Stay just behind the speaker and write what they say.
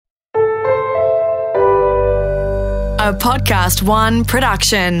A Podcast One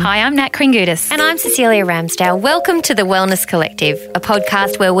production. Hi, I'm Nat Kringudis. And I'm Cecilia Ramsdale. Welcome to the Wellness Collective, a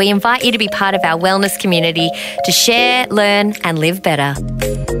podcast where we invite you to be part of our wellness community to share, learn and live better.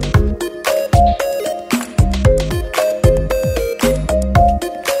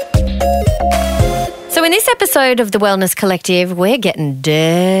 So in this episode of the Wellness Collective, we're getting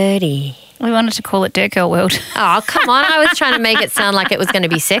dirty. We wanted to call it Dirt Girl World. Oh, come on. I was trying to make it sound like it was going to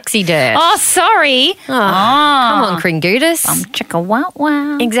be sexy dirt. Oh, sorry. Come on, Kringudis. Chicka wow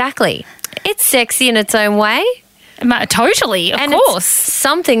wow. Exactly. It's sexy in its own way. Totally, of And course. it's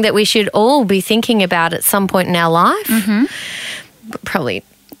something that we should all be thinking about at some point in our life. Mm-hmm. Probably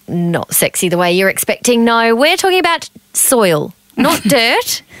not sexy the way you're expecting. No, we're talking about soil, not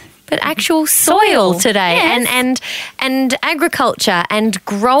dirt. But actual soil today, yes. and agriculture and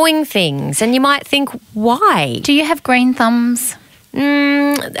growing things. And you might think, why? Do you have green thumbs?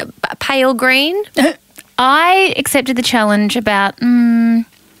 Pale green? I accepted the challenge about, I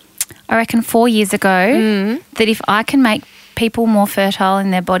reckon 4 years ago, that if I can make people more fertile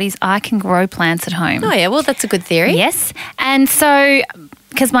in their bodies, I can grow plants at home. Oh, yeah, well, that's a good theory. Yes. And so,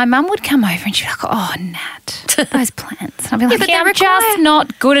 because my mum would come over and she'd be like, oh, Nat, those plants. And I'd be like, but yeah, they I'm just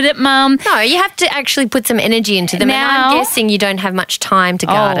not good at it, Mum. No, you have to actually put some energy into them. Now- and I'm guessing you don't have much time to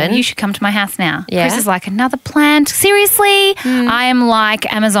garden. Oh, you should come to my house now. Yeah. Chris is like, another plant? Seriously? I am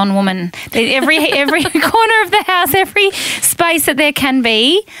like Amazon woman. Every corner of the house, every space that there can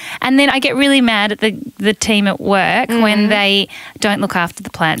be. And then I get really mad at the team at work when they don't look after the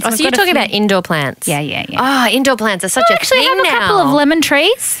plants. Oh, so you're talking about indoor plants? Yeah. Oh, indoor plants are such a Actually, thing I have a now. couple of lemon trees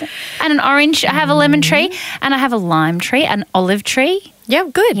and an orange. I have a lemon tree and I have a lime tree, an olive tree. Yeah,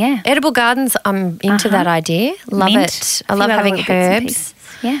 good. Yeah. Edible gardens, I'm into that idea. Love Mint. it. I A few love other having little bits and herbs. pieces.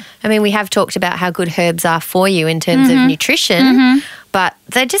 Yeah. I mean, we have talked about how good herbs are for you in terms of nutrition, but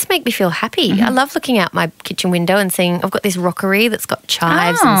they just make me feel happy. I love looking out my kitchen window and seeing I've got this rockery that's got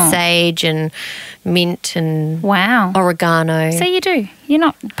chives and sage and mint and Wow. oregano. So you do. You're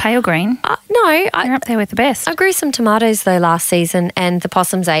not pale green. No, You're I up there with the best. grew some tomatoes though last season and the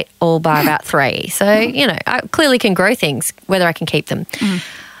possums ate all by about 3. So, you know, I clearly can grow things, whether I can keep them.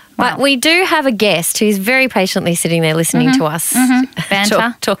 But we do have a guest who's very patiently sitting there listening to us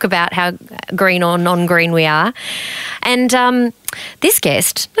Banter. talk about how green or non-green we are. And this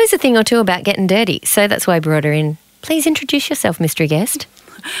guest knows a thing or two about getting dirty, so that's why I brought her in. Please introduce yourself, mystery guest.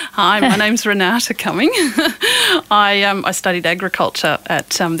 Hi, my name's Renata Cumming. I studied agriculture at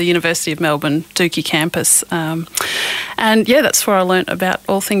the University of Melbourne, Dookie campus. And yeah, that's where I learnt about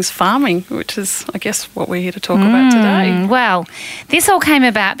all things farming, which is, I guess, what we're here to talk about today. Well, this all came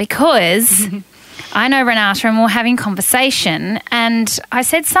about because I know Renata and we're having conversation and I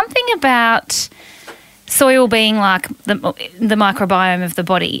said something about soil being like the microbiome of the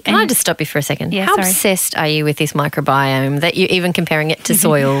body. Can I just stop you for a second? Yeah, How sorry. obsessed are you with this microbiome that you're even comparing it to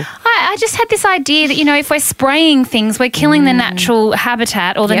soil? I just had this idea that, you know, if we're spraying things, we're killing the natural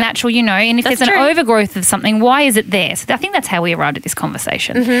habitat or the Yep. natural, you know, and if That's there's an true. overgrowth of something, why is it there? So I think that's how we arrived at this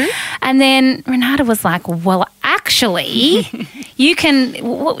conversation. And then Renata was like, well, actually, you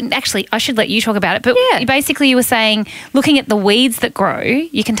can, actually, I should let you talk about it. But Yeah. basically you were saying, looking at the weeds that grow,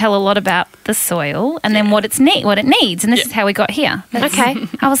 you can tell a lot about the soil and then what it needs. And this is how we got here. Okay.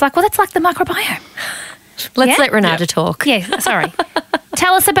 I was like, well, that's like the microbiome. Let's Yeah? let Renata talk. Yeah, sorry.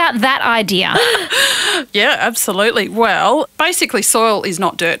 Tell us about that idea. Yeah, absolutely. Well, basically soil is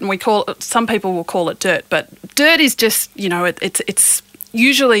not dirt, and some people will call it dirt, but dirt is just, you know, it's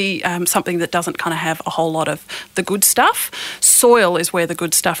usually something that doesn't kind of have a whole lot of the good stuff. Soil is where the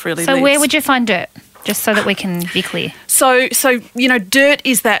good stuff really lives. So where would you find dirt? Just so that we can be clear. So you know, dirt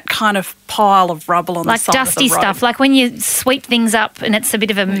is that kind of pile of rubble on Like the side dusty of the road. stuff, like when you sweep things up and it's a bit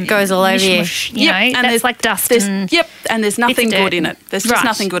of a... goes all over you. mishmash, you know, and that's there's- like dust there's- and... and there's nothing bits of good dirt. in it. There's just Right.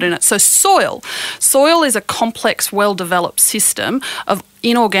 nothing good in it. So soil is a complex, well-developed system of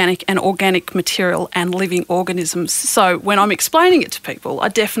inorganic and organic material and living organisms. So when I'm explaining it to people, I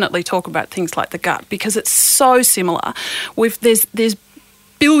definitely talk about things like the gut because it's so similar. There's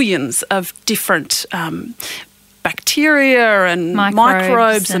billions of different bacteria and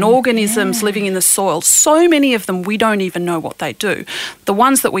microbes and organisms living in the soil. So many of them, we don't even know what they do. The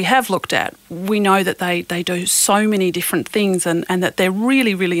ones that we have looked at, we know that they do so many different things and that they're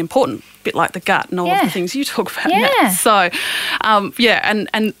really, really important, a bit like the gut and all of the things you talk about. Yeah. Nat. So,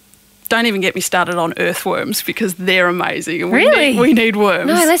 and don't even get me started on earthworms because they're amazing. And Really? we need worms.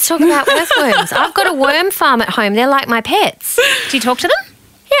 No, let's talk about earthworms. I've got a worm farm at home. They're like my pets. Do you talk to them?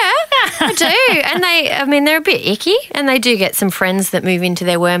 I do. And they're a bit icky, and they do get some friends that move into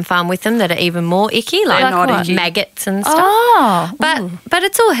their worm farm with them that are even more icky, like not icky. maggots and stuff. Oh. But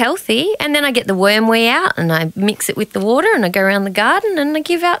it's all healthy. And then I get the worm wee out and I mix it with the water and I go around the garden and I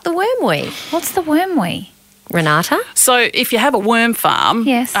give out the worm wee. What's the worm wee? Renata? So if you have a worm farm,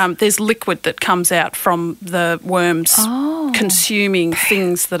 Yes. there's liquid that comes out from the worms consuming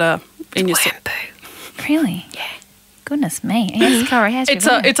things that are in your soil. Really? Yeah. Goodness me. Yes, Corey, how's your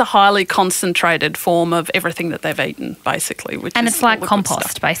worm? It's a highly concentrated form of everything that they've eaten, basically. And is it's like all the good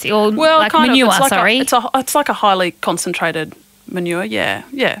compost, stuff. basically, or Well, like kind manure, of. It's like sorry. it's like a highly concentrated manure, yeah.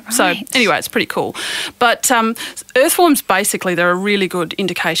 So Right. anyway, it's pretty cool. But earthworms, basically, they're a really good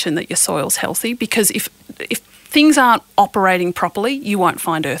indication that your soil's healthy, because if things aren't operating properly, you won't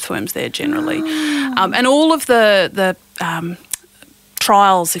find earthworms there generally. And all of the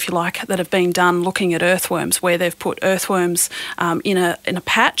trials, if you like, that have been done looking at earthworms, where they've put earthworms in a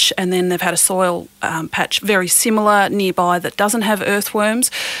patch, and then they've had a soil patch very similar nearby that doesn't have earthworms.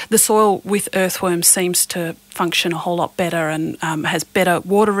 The soil with earthworms seems to function a whole lot better and has better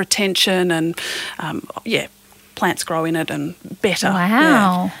water retention, and plants grow in it and better.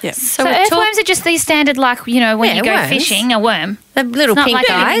 Wow. Yeah. So earthworms are just these standard, like, when you go worms. fishing, a worm. The little It's not pink like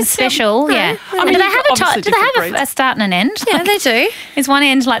anything guys. special, yeah. I mean, do they have obviously do they have different a start and an end? Yeah, they do. Is one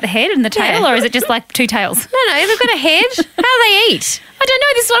end like the head and the tail, or is it just like two tails? No, they've got a head. How do they eat? I don't know.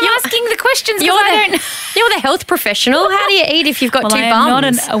 This is what I'm asking the questions, because I don't. You're the health professional. How do you eat if you've got Well, two I am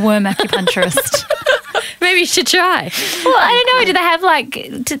bums? not a worm acupuncturist. Maybe you should try. Well, I don't know. Do they have I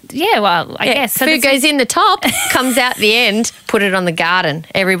guess. So food this goes in the top, comes out the end, put it on the garden.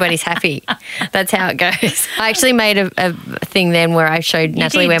 Everybody's happy. That's how it goes. I actually made a thing then where I showed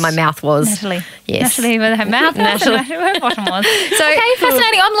Natalie did. where my mouth was. Natalie. Yes. Natalie, where her mouth was and where her bottom was. So, okay,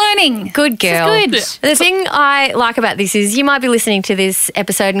 fascinating. I'm learning. Good girl. This is good. The thing I like about this is you might be listening to this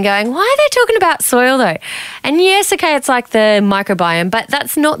episode and going, why are they talking about soil though? And yes, okay, it's like the microbiome, but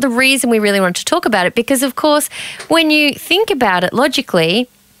that's not the reason we really want to talk about it, because of course, when you think about it logically,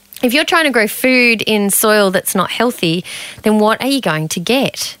 if you're trying to grow food in soil that's not healthy, then what are you going to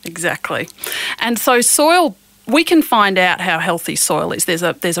get? Exactly. And so soil, we can find out how healthy soil is.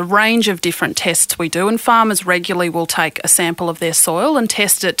 There's a range of different tests we do, and farmers regularly will take a sample of their soil and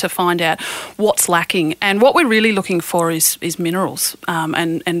test it to find out what's lacking. And what we're really looking for is minerals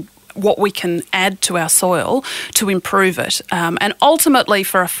and what we can add to our soil to improve it. And ultimately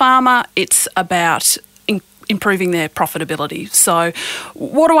for a farmer, it's about improving their profitability. So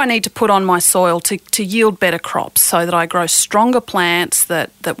what do I need to put on my soil to yield better crops so that I grow stronger plants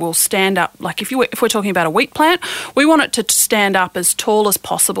that will stand up? Like if we're talking about a wheat plant, we want it to stand up as tall as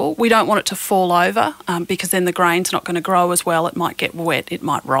possible. We don't want it to fall over because then the grain's not going to grow as well. It might get wet, it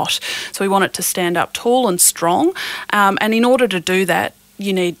might rot. So we want it to stand up tall and strong. And in order to do that,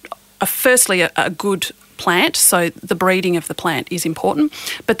 you need firstly a good plant, so the breeding of the plant is important,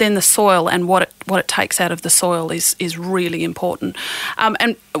 but then the soil and what it takes out of the soil is really important.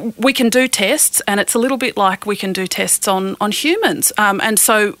 And we can do tests, and it's a little bit like we can do tests on humans. And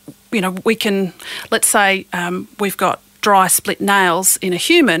so, we can, let's say we've got dry split nails in a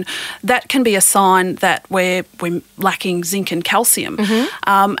human, that can be a sign that we're lacking zinc and calcium.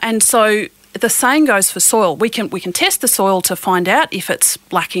 Mm-hmm. And so the same goes for soil. We can test the soil to find out if it's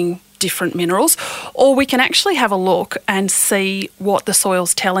lacking different minerals, or we can actually have a look and see what the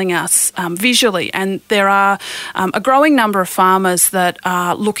soil's telling us visually. And there are a growing number of farmers that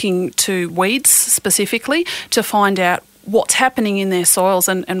are looking to weeds specifically to find out what's happening in their soils,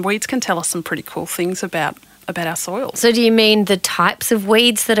 and weeds can tell us some pretty cool things about our soils. So do you mean the types of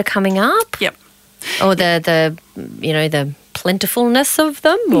weeds that are coming up? Yep. Or the plentifulness of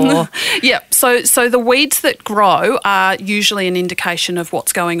them? Or Yeah, so the weeds that grow are usually an indication of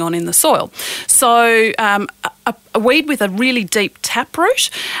what's going on in the soil. So a weed with a really deep taproot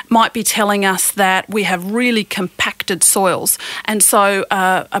might be telling us that we have really compacted soils. And so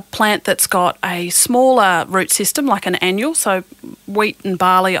a plant that's got a smaller root system, like an annual, so wheat and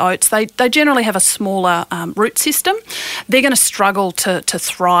barley, oats, they generally have a smaller root system. They're going to struggle to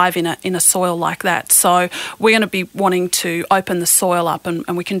thrive in a soil like that. So we're going to be wanting to open the soil up,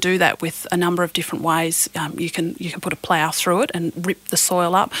 and we can do that with a number of different ways. You can put a plough through it and rip the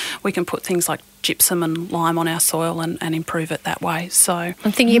soil up. We can put things like gypsum and lime on our soil and improve it that way. So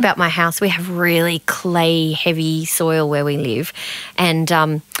I'm thinking about my house. We have really clay heavy soil where we live,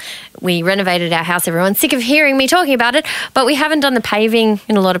 and we renovated our house. Everyone's sick of hearing me talking about it, but we haven't done the paving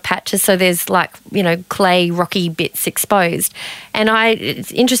in a lot of patches, so there's clay rocky bits exposed. And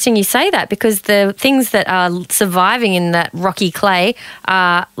it's interesting you say that, because the things that are surviving in that rocky clay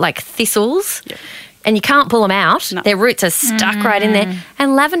are like thistles, and you can't pull them out. No. Their roots are stuck right in there.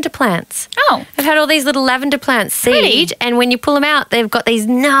 And lavender plants. Oh. I've had all these little lavender plants seed, Pretty. and when you pull them out, they've got these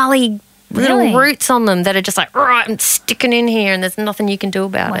gnarly little Really? roots on them that are just like, right, I'm sticking in here, and there's nothing you can do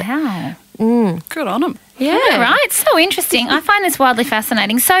about it. Wow. Good on them. Yeah. Yeah, right. So interesting. I find this wildly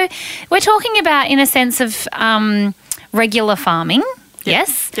fascinating. So we're talking about, in a sense of regular farming.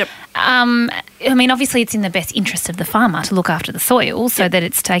 Yes. Yep. I mean, obviously, it's in the best interest of the farmer to look after the soil so that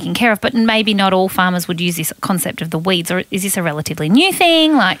it's taken care of. But maybe not all farmers would use this concept of the weeds. Or is this a relatively new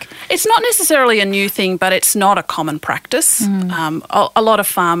thing? Like, It's not necessarily a new thing, but it's not a common practice. A lot of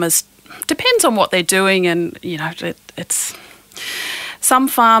farmers, depends on what they're doing, and it's some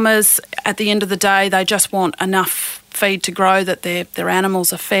farmers at the end of the day they just want enough feed to grow that their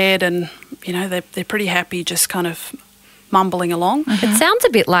animals are fed, and they're pretty happy just kind of mumbling along. It sounds a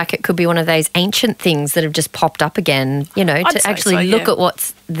bit like it could be one of those ancient things that have just popped up again, I'd to say actually so, look yeah. at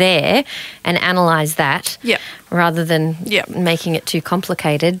what's there and analyse that Yep. rather than Yep. making it too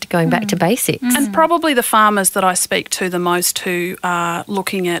complicated, going back to basics. And probably the farmers that I speak to the most who are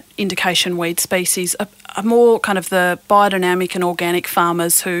looking at indication weed species are more kind of the biodynamic and organic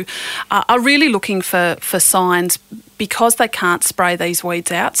farmers who are really looking for signs because they can't spray these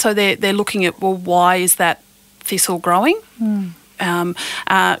weeds out. So they're looking at, well, why is that thistle growing? And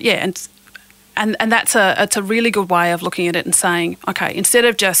that's it's a really good way of looking at it and saying, okay, instead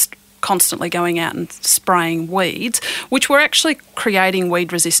of just constantly going out and spraying weeds, which we're actually creating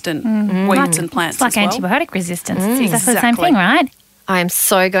weed-resistant weeds and plants it's like as well. antibiotic resistance. It's exactly the same Exactly. thing, right? I am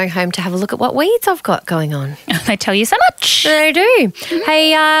so going home to have a look at what weeds I've got going on. They tell you so much. They do.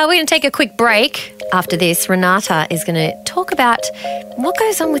 Hey, we're going to take a quick break. After this, Renata is going to talk about what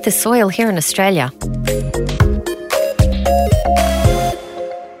goes on with the soil here in Australia.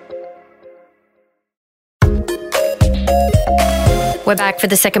 We're back for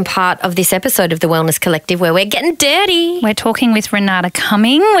the second part of this episode of the Wellness Collective where we're getting dirty. We're talking with Renata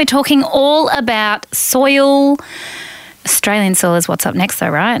Cumming. We're talking all about soil. Australian soil is what's up next though,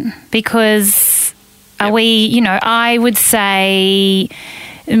 right? Because are we, I would say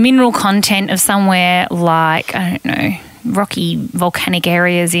mineral content of somewhere like, I don't know, rocky volcanic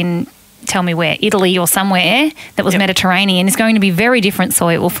areas in, tell me where, Italy or somewhere that was Mediterranean is going to be very different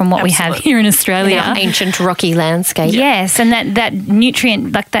soil from what we have here in Australia. Our ancient rocky landscape. Yes, and that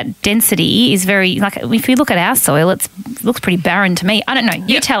nutrient, like that density is very, like if you look at our soil, it looks pretty barren to me. I don't know.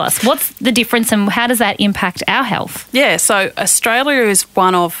 You tell us, what's the difference and how does that impact our health? Yeah, so Australia is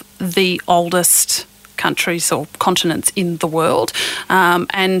one of the oldest countries or continents in the world.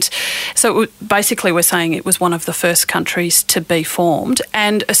 And so basically we're saying it was one of the first countries to be formed.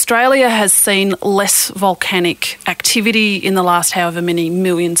 And Australia has seen less volcanic activity in the last however many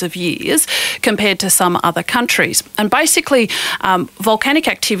millions of years compared to some other countries. And basically volcanic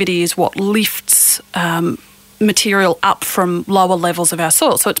activity is what lifts material up from lower levels of our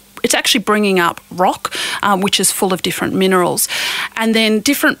soil. So it's actually bringing up rock, which is full of different minerals. And then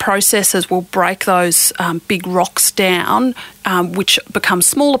different processes will break those big rocks down, which become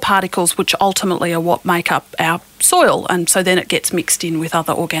smaller particles, which ultimately are what make up our soil. And so then it gets mixed in with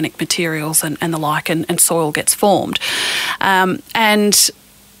other organic materials and the like, and soil gets formed. When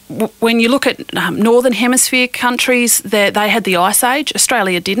you look at Northern Hemisphere countries, they had the Ice Age.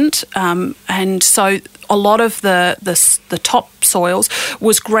 Australia didn't. And so a lot of the top soils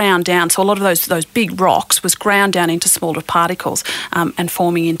was ground down. So a lot of those big rocks was ground down into smaller particles and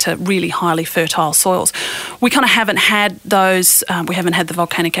forming into really highly fertile soils. We kind of haven't had those. We haven't had the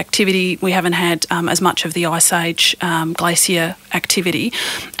volcanic activity. We haven't had as much of the Ice Age glacier activity.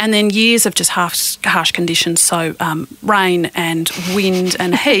 And then years of just harsh conditions. So rain and wind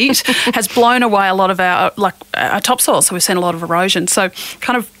and heat has blown away a lot of our topsoil. So we've seen a lot of erosion. So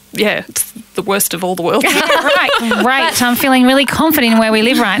kind of, it's the worst of all the world. Right, great. I'm feeling really confident in where we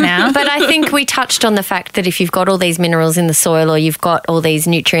live right now. But I think we touched on the fact that if you've got all these minerals in the soil or you've got all these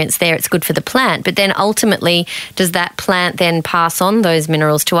nutrients there, it's good for the plant. But then ultimately, does that plant then pass on those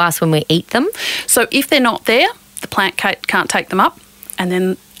minerals to us when we eat them? So if they're not there, the plant can't take them up, and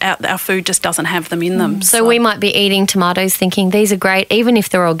then our food just doesn't have them in them. So we might be eating tomatoes thinking these are great, even if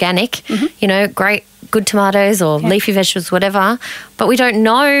they're organic, great, good tomatoes or leafy vegetables, whatever. But we don't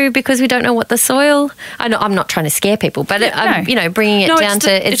know because we don't know what the soil... I know I'm not trying to scare people, but, bringing it down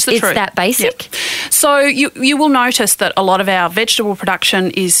it's that basic. Yep. So you will notice that a lot of our vegetable production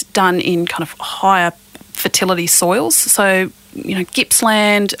is done in kind of higher fertility soils. So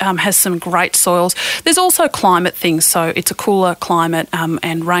Gippsland has some great soils. There's also climate things, so it's a cooler climate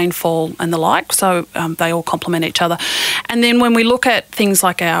and rainfall and the like, so they all complement each other. And then when we look at things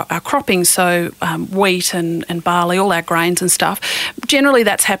like our cropping, so wheat and barley, all our grains and stuff, generally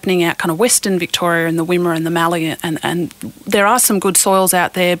that's happening out kind of Western Victoria and the Wimmera and the Mallee, and there are some good soils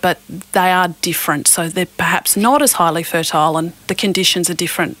out there, but they are different, so they're perhaps not as highly fertile and the conditions are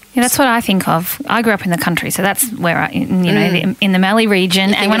different. Yeah, that's what I think of. I grew up in the country, so that's where in the Mallee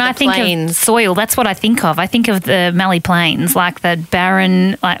region. And when I think of soil, that's what I think of. I think of the Mallee Plains, like the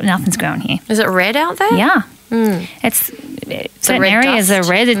barren, like nothing's growing here. Is it red out there? Yeah. It's certain areas dust.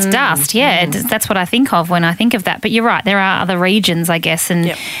 are red. It's dust. Yeah, that's what I think of when I think of that. But you're right. There are other regions, I guess,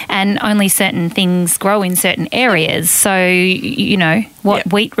 and only certain things grow in certain areas. So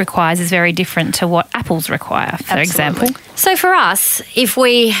what wheat requires is very different to what apples require, for example. So for us, if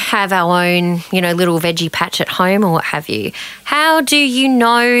we have our own, little veggie patch at home or what have you, how do you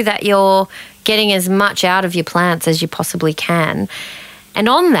know that you're getting as much out of your plants as you possibly can? And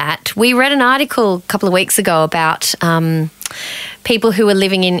on that, we read an article a couple of weeks ago about people who are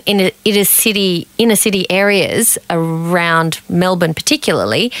living in inner city areas around Melbourne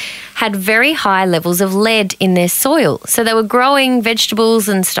particularly had very high levels of lead in their soil. So they were growing vegetables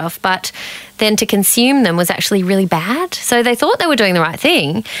and stuff, but then to consume them was actually really bad. So they thought they were doing the right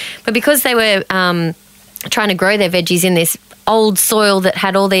thing, but because they were trying to grow their veggies in this old soil that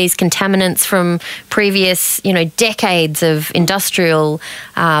had all these contaminants from previous, decades of industrial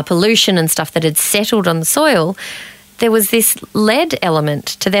pollution and stuff that had settled on the soil, there was this lead element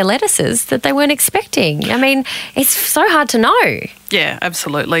to their lettuces that they weren't expecting. I mean, it's so hard to know. Yeah,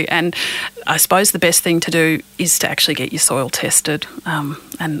 absolutely. And I suppose the best thing to do is to actually get your soil tested,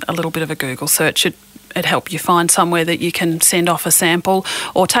 and a little bit of a Google search it'd help you find somewhere that you can send off a sample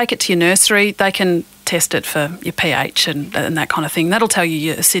or take it to your nursery. They can test it for your pH and that kind of thing. That'll tell you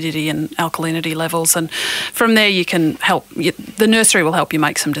your acidity and alkalinity levels, and from there you can the nursery will help you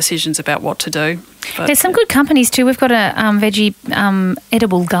make some decisions about what to do. But there's some good companies too. We've got a veggie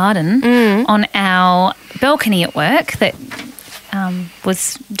edible garden on our balcony at work that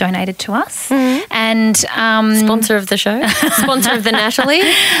was donated to us. And sponsor of the show, sponsor of the Natalie.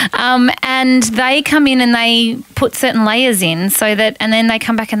 And they come in and they put certain layers in so that, and then they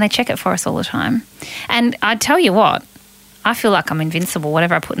come back and they check it for us all the time. And I tell you what, I feel like I'm invincible.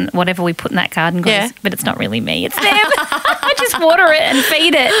 Whatever we put in that garden grows, but it's not really me. It's them. I just water it and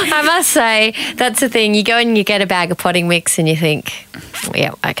feed it. I must say, that's the thing. You go and you get a bag of potting mix and you think,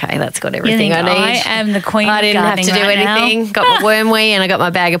 yeah, okay, that's got everything I need. I am the queen. I didn't have to do anything. Now. Got my wormwee and I got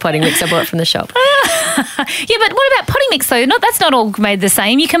my bag of potting mix I bought from the shop. Yeah, but what about potting mix though? That's not all made the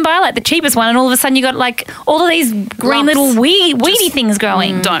same. You can buy like the cheapest one and all of a sudden you got like all of these green little weedy things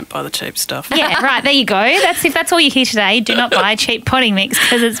growing. Don't buy the cheap stuff. Yeah, right, there you go. If that's all you hear today, do not buy cheap potting mix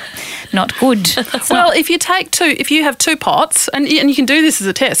because it's not good. If you have two pots, and you can do this as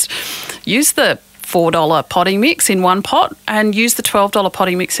a test, use the $4 potting mix in one pot and use the $12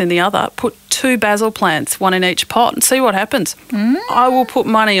 potting mix in the other. Put 2 basil plants, one in each pot, and see what happens. I will put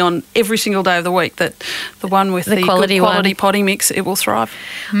money on every single day of the week that the one with the quality potting mix, it will thrive.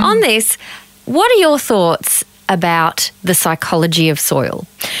 On this, what are your thoughts about the psychology of soil?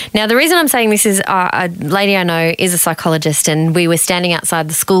 Now, the reason I'm saying this is a lady I know is a psychologist, and we were standing outside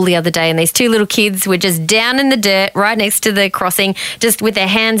the school the other day and these 2 little kids were just down in the dirt right next to the crossing, just with their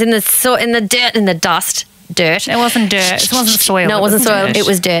hands in the dirt and the dust. Dirt. It wasn't dirt. It wasn't soil. No, it wasn't soil. Dirt. It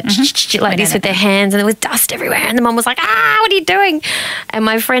was dirt. Like this with their hands, and there was dust everywhere. And the mum was like, what are you doing? And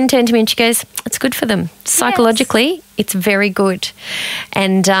my friend turned to me and she goes, it's good for them. Psychologically, it's very good.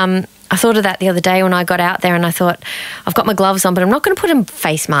 And I thought of that the other day when I got out there and I thought, I've got my gloves on, but I'm not going to put a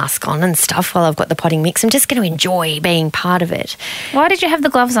face mask on and stuff while I've got the potting mix. I'm just going to enjoy being part of it. Why did you have the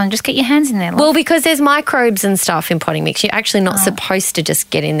gloves on? Just get your hands in there. Well, because there's microbes and stuff in potting mix. You're actually not supposed to just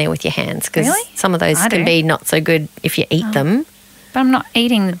get in there with your hands because some of those can be not so good if you eat them. But I'm not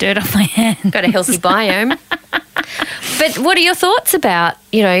eating the dirt off my hand. Got a healthy biome. But what are your thoughts about,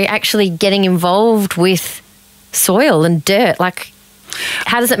 actually getting involved with soil and dirt? Like,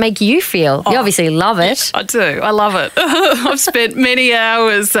 how does it make you feel? You obviously love it. I do. I love it. I've spent many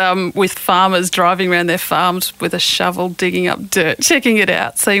hours with farmers driving around their farms with a shovel, digging up dirt, checking it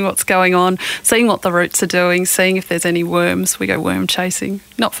out, seeing what's going on, seeing what the roots are doing, seeing if there's any worms. We go worm chasing,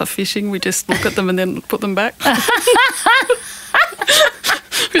 not for fishing. We just look at them and then put them back.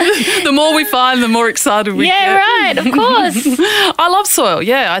 The more we find, the more excited we get. Yeah, right, of course. I love soil.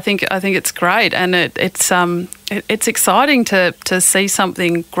 Yeah, I think it's great, and it's exciting to see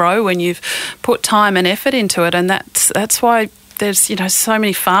something grow when you've put time and effort into it, and that's why there's, so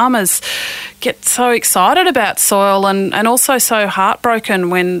many farmers get so excited about soil and also so heartbroken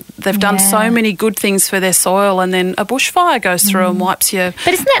when they've done so many good things for their soil and then a bushfire goes through and wipes your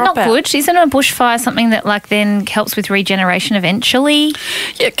But isn't that crop not out. good? Isn't a bushfire something that then helps with regeneration eventually?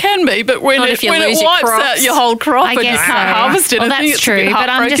 Yeah, it can be, but when Not it if you lose your wipes crops. out your whole crop I and guess you can't harvest Well, anything, that's it's a bit true. But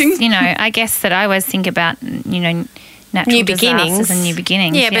I'm heartbreaking. just, I guess that I always think about, natural New disasters beginnings. and new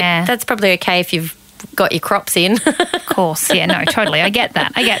beginnings. Yeah, but that's probably okay if you've got your crops in. Of course. Yeah, no, totally. I get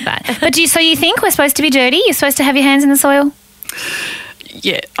that. But so you think we're supposed to be dirty? You're supposed to have your hands in the soil?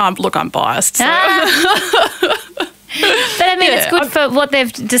 Yeah, look, I'm biased. So. But I mean, it's good for what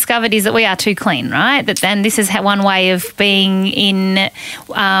they've discovered is that we are too clean, right? And this is one way of being in,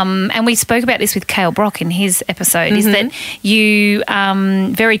 and we spoke about this with Cale Brock in his episode, is that you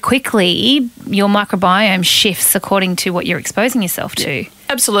very quickly, your microbiome shifts according to what you're exposing yourself to.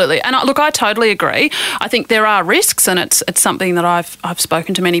 Absolutely. And look, I totally agree. I think there are risks, and it's something that I've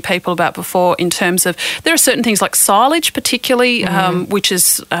spoken to many people about before in terms of there are certain things like silage particularly, which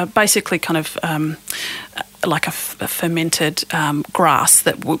is basically kind of like a fermented grass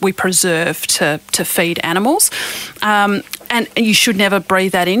that we preserve to feed animals. And you should never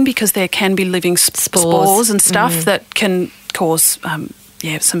breathe that in because there can be living spores and stuff that can cause,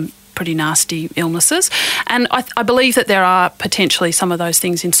 some pretty nasty illnesses. And I believe that there are potentially some of those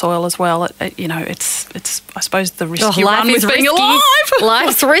things in soil as well. It's I suppose the risk you run with being alive.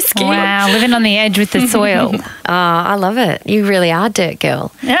 Life's risky. Wow, living on the edge with the soil. I love it. You really are dirt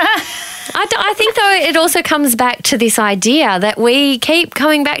girl. I think, though, it also comes back to this idea that we keep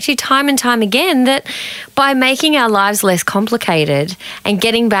coming back to time and time again, that by making our lives less complicated and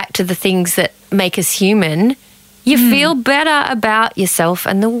getting back to the things that make us human, you feel better about yourself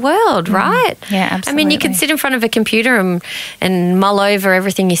and the world, right? Yeah, absolutely. I mean, you can sit in front of a computer and mull over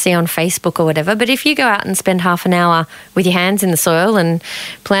everything you see on Facebook or whatever, but if you go out and spend half an hour with your hands in the soil and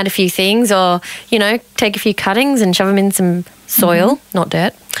plant a few things or, take a few cuttings and shove them in some soil, not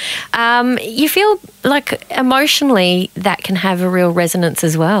dirt, you feel like emotionally that can have a real resonance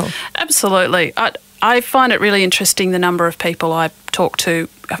as well. Absolutely. I find it really interesting the number of people I talk to.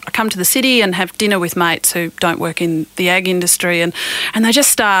 I come to the city and have dinner with mates who don't work in the ag industry and they just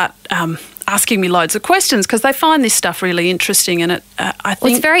start asking me loads of questions because they find this stuff really interesting. And I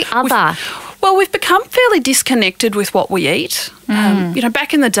think it's very other. We've become fairly disconnected with what we eat.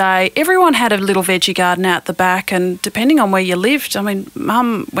 Back in the day, everyone had a little veggie garden out the back, and depending on where you lived, I mean,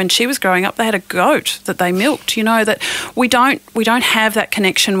 Mum, when she was growing up, they had a goat that they milked. That we don't have that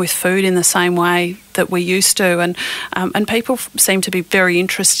connection with food in the same way that we used to, and people seem to be very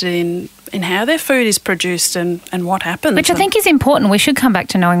interested in how their food is produced and what happens. Which I think is important. We should come back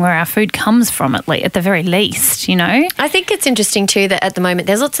to knowing where our food comes from at the very least, I think it's interesting too that at the moment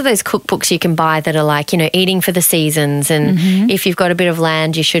there's lots of those cookbooks you can buy that are like, eating for the seasons, and if you've got a bit of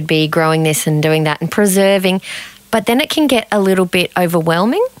land you should be growing this and doing that and preserving. But then it can get a little bit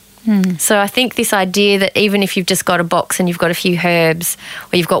overwhelming. So I think this idea that even if you've just got a box and you've got a few herbs,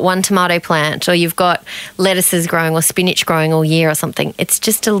 or you've got one tomato plant, or you've got lettuces growing or spinach growing all year or something, it's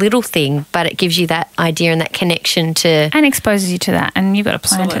just a little thing, but it gives you that idea and that connection to... And exposes you to that, and you've got to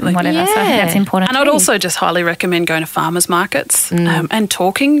plant it and whatever. Yeah. So I think that's important. And I'd also just highly recommend going to farmers markets and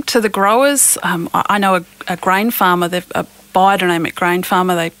talking to the growers. I know a grain farmer, they're a biodynamic grain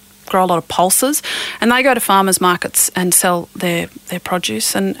farmer, they grow a lot of pulses, and they go to farmers markets and sell their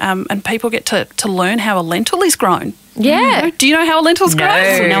produce, and people get to learn how a lentil is grown. Yeah. Do you know how a lentil's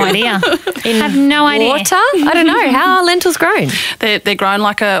grown? No idea. I have no idea. Water? I don't know. How are lentils grown? They're grown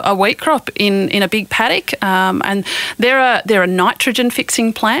like a wheat crop in a big paddock, and they're a nitrogen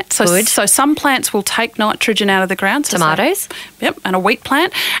fixing plant. So some plants will take nitrogen out of the ground. So Tomatoes? Yep, and a wheat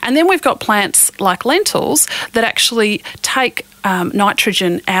plant. And then we've got plants like lentils that actually take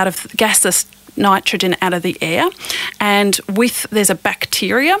nitrogen out of gaseous nitrogen out of the air, and there's a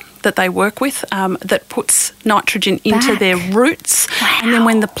bacteria that they work with that puts nitrogen into their roots. Wow. And then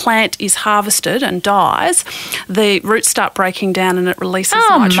when the plant is harvested and dies, the roots start breaking down and it releases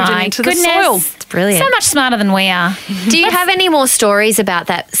nitrogen into the soil. It's brilliant. So much smarter than we are. Do you have any more stories about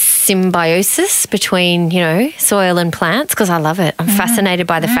that symbiosis between, soil and plants? Because I love it. I'm fascinated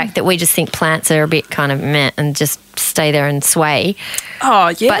by the fact that we just think plants are a bit kind of meh and just stay there and sway. Oh,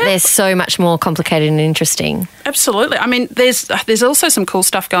 yeah. But they're so much more complicated and interesting. Absolutely. I mean, there's also some cool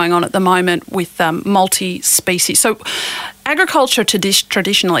stuff going on at the moment with multi-species. So agriculture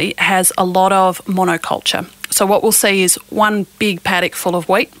traditionally has a lot of monoculture. So what we'll see is one big paddock full of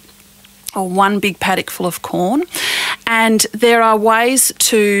wheat or one big paddock full of corn. And there are ways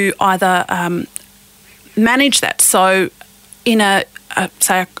to either manage that. So in a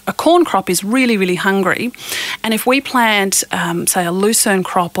corn crop is really, really hungry, and if we plant, say, a lucerne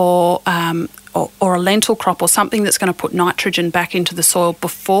crop or a lentil crop or something that's going to put nitrogen back into the soil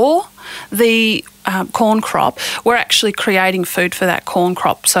before the corn crop, we're actually creating food for that corn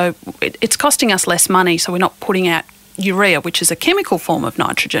crop. So it's costing us less money, so we're not putting out urea, which is a chemical form of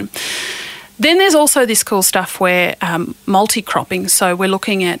nitrogen. Then there's also this cool stuff where multi-cropping, so we're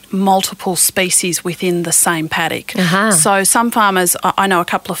looking at multiple species within the same paddock. Uh-huh. So some farmers, I know a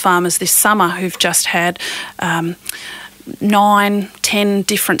couple of farmers this summer who've just had 9-10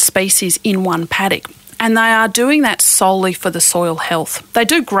 different species in one paddock. And they are doing that solely for the soil health. They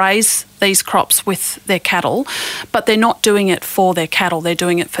do graze these crops with their cattle, but they're not doing it for their cattle, they're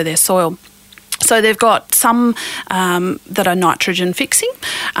doing it for their soil. So they've got some that are nitrogen fixing.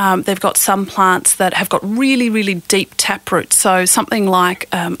 They've got some plants that have got really, really deep taproot. So something like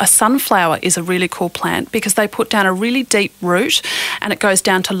a sunflower is a really cool plant because they put down a really deep root and it goes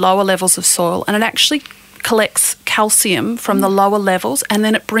down to lower levels of soil, and it actually collects calcium from the lower levels and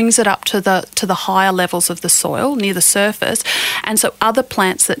then it brings it up to the higher levels of the soil near the surface, and so other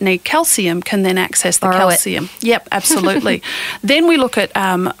plants that need calcium can then access the calcium. Yep, absolutely. Then we look at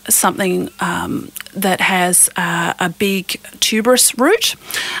something that has a big tuberous root,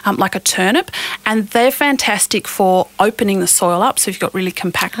 like a turnip, and they're fantastic for opening the soil up. So if you've got really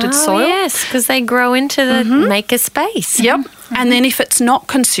compacted soil. Yes, because they grow into the make a space. Yep. And then if it's not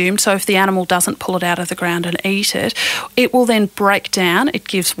consumed, so if the animal doesn't pull it out of the ground and eat it, it will then break down. It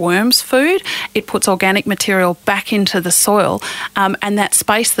gives worms food. It puts organic material back into the soil, and that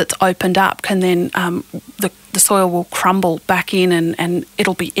space that's opened up can then the soil will crumble back in and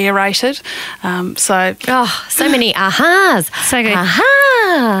it'll be aerated. So many ahas. So good.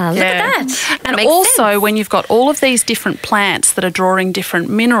 Aha! Look at that. And Makes also sense. when you've got all of these different plants that are drawing different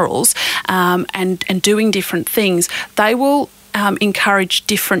minerals and doing different things, they will encourage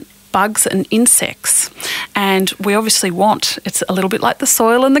different bugs and insects, and we obviously want, it's a little bit like the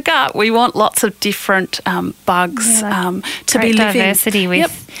soil and the gut, we want lots of different bugs to be living. Diversity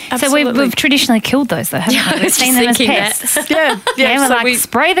with. Yep, so we've traditionally killed those though, haven't we? We've seen them as pests. Yeah, We're so like,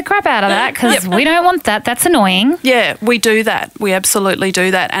 spray the crap out of that because we don't want that. That's annoying. Yeah, we do that. We absolutely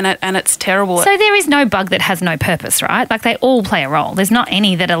do that, and it's terrible. So there is no bug that has no purpose, right? Like they all play a role. There's not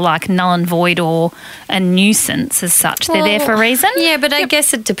any that are like null and void or a nuisance as such. They're there for a reason. Yeah, but I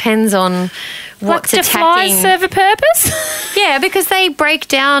guess it depends on what's like, do flies attacking. serve a purpose? Yeah, because they break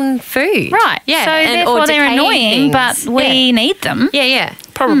down food. Right. Yeah. So therefore they're annoying, but we need them. Yeah.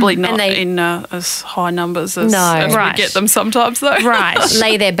 Probably not in as high numbers as we get them sometimes, though. Right.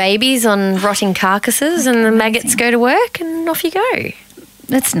 Lay their babies on rotting carcasses and the maggots go to work and off you go.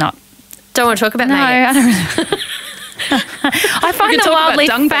 That's not. Don't want to talk about I maggots. don't really. I find them wildly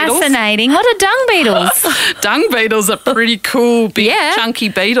fascinating. What are dung beetles? Dung beetles are pretty cool, big, chunky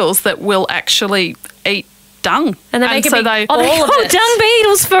beetles that will actually eat dung. And they make a big they're called dung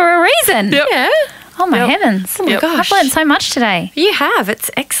beetles for a reason. Yep. Yeah. Oh, my heavens. Oh, my gosh. I've learned so much today. You have.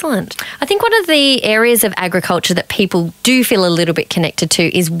 It's excellent. I think one of the areas of agriculture that people do feel a little bit connected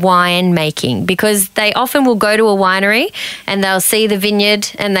to is wine making, because they often will go to a winery and they'll see the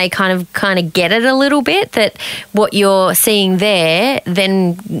vineyard and they kind of get it a little bit, that what you're seeing there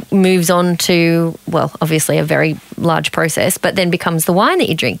then moves on to, well, obviously a very large process, but then becomes the wine that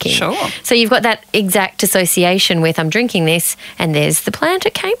you're drinking. Sure. So you've got that exact association with, I'm drinking this and there's the plant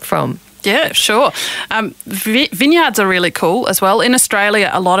it came from. Yeah, sure. Vineyards are really cool as well. In Australia,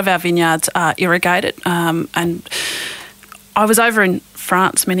 a lot of our vineyards are irrigated, and I was over in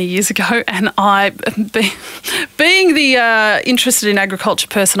France many years ago, and being the interested in agriculture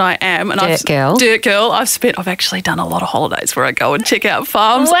person I am, and Dirt girl, I've actually done a lot of holidays where I go and check out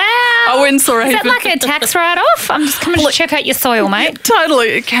farms. Wow! I went and saw Is that like a tax write-off? I'm just coming to check out your soil, mate. Totally,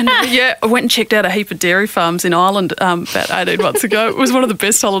 it can be. Yeah, I went and checked out a heap of dairy farms in Ireland about 18 months ago. It was one of the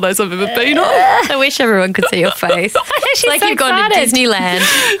best holidays I've ever been on. I wish everyone could see your face. It's like you've gone to Disneyland.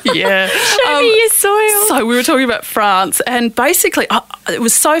 Yeah. Show me your soil. So we were talking about France, and basically it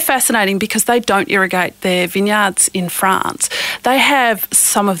was so fascinating because they don't irrigate their vineyards in France. They have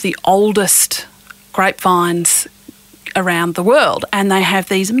some of the oldest grapevines around the world, and they have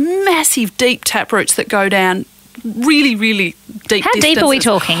these massive deep taproots that go down really, really deep How distances. deep are we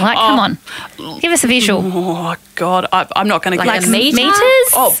talking? Like, come on. Give us a visual. Oh, God. I'm not going to like guess. meters?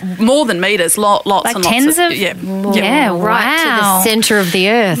 Oh, more than meters. Lots like and tens lots of... Yeah, wow. Right to the centre of the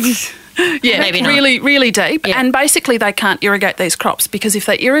earth. Yeah, maybe not. Really, really deep. Yeah. And basically they can't irrigate these crops because if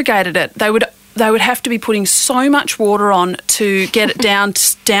they irrigated it, they would have to be putting so much water on to get it down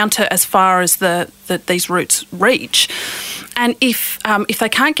to as far as the that these roots reach. And if they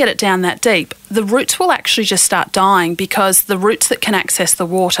can't get it down that deep, the roots will actually just start dying, because the roots that can access the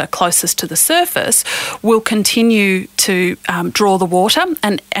water closest to the surface will continue to draw the water,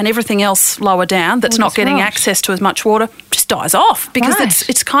 and everything else lower down that's not getting access to as much water just dies off, because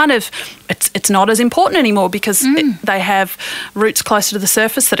it's not as important anymore, because they have roots closer to the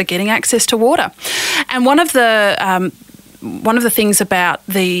surface that are getting access to water. And one of the things about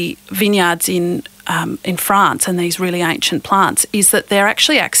the vineyards in France and these really ancient plants is that they're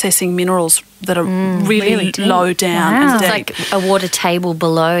actually accessing minerals that are really low down. Wow. And It's deep. like a water table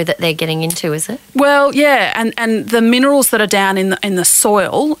below that they're getting into, is it? Well, yeah, and the minerals that are down in the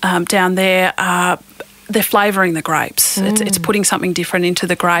soil down there they're flavouring the grapes. It's putting something different into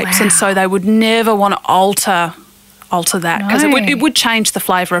the grapes, and so they would never want to alter that, because it would change the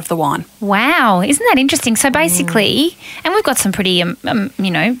flavour of the wine. Wow, isn't that interesting? So basically, and we've got some pretty,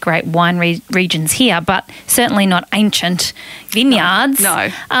 great wine regions here, but certainly not ancient vineyards. No.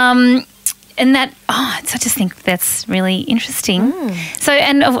 And that, I just think that's really interesting. So,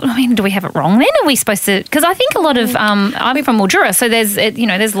 and I mean, do we have it wrong then? Are we supposed to? Because I think a lot of, I'm from Mildura, so there's a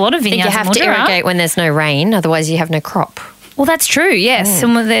lot of vineyards. You have to irrigate when there's no rain, otherwise you have no crop. Well, that's true, yes.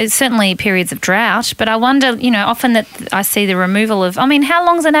 And there's certainly periods of drought, but I wonder, often that I see the removal of, how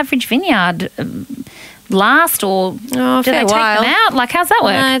long's an average vineyard last, or do they take them out? Like, how's that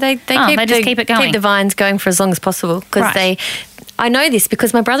work? No, they just keep it going. Keep the vines going for as long as possible, because I know this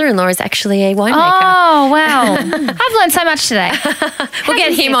because my brother-in-law is actually a winemaker. Oh, wow. I've learned so much today. We'll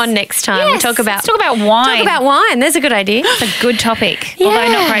get him on next time. Yes, We'll let's talk about wine. Talk about wine. There's a good idea. It's a good topic, Yeah.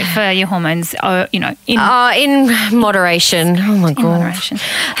 although not great for your hormones, In moderation. Oh, my God. moderation.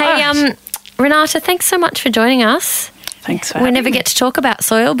 Hey, Renata, thanks so much for joining us. Thanks for We having never me. get to talk about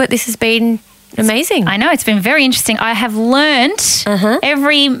soil, but this has been amazing. I know, it's been very interesting. I have learnt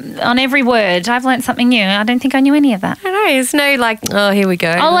every word. I've learnt something new. I don't think I knew any of that. I know. There's no here we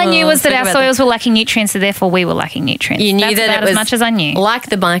go. All I knew was that Talk our about soils were lacking nutrients, so therefore we were lacking nutrients. You knew That's that about it was as much as I knew. like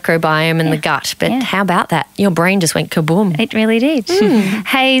the microbiome and the gut, but how about that? Your brain just went kaboom. It really did.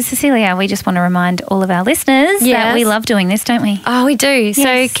 Hey, Cecilia, we just want to remind all of our listeners that Yes. we love doing this, don't we? Oh, we do. So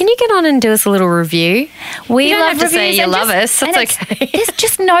Yes. can you get on and do us a little review? We You don't love have to say reviews you and love us. and That's okay. There's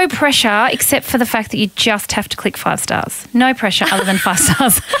just no pressure except for the fact that you just have to click 5 stars. No pressure other than 5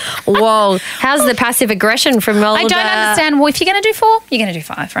 stars. Whoa. How's the passive aggression from old... I don't understand. Well, if you're going to do 4, you're going to do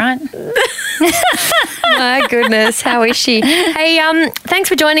 5, right? My goodness, how is she? Hey, thanks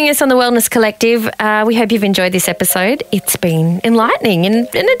for joining us on the Wellness Collective. We hope you've enjoyed this episode. It's been enlightening in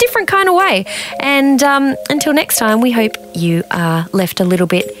a different kind of way. And until next time, we hope you are left a little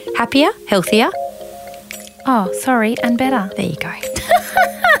bit happier, healthier. Oh, sorry, and better. There you go.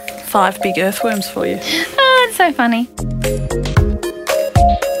 5 big earthworms for you. Oh, it's so funny.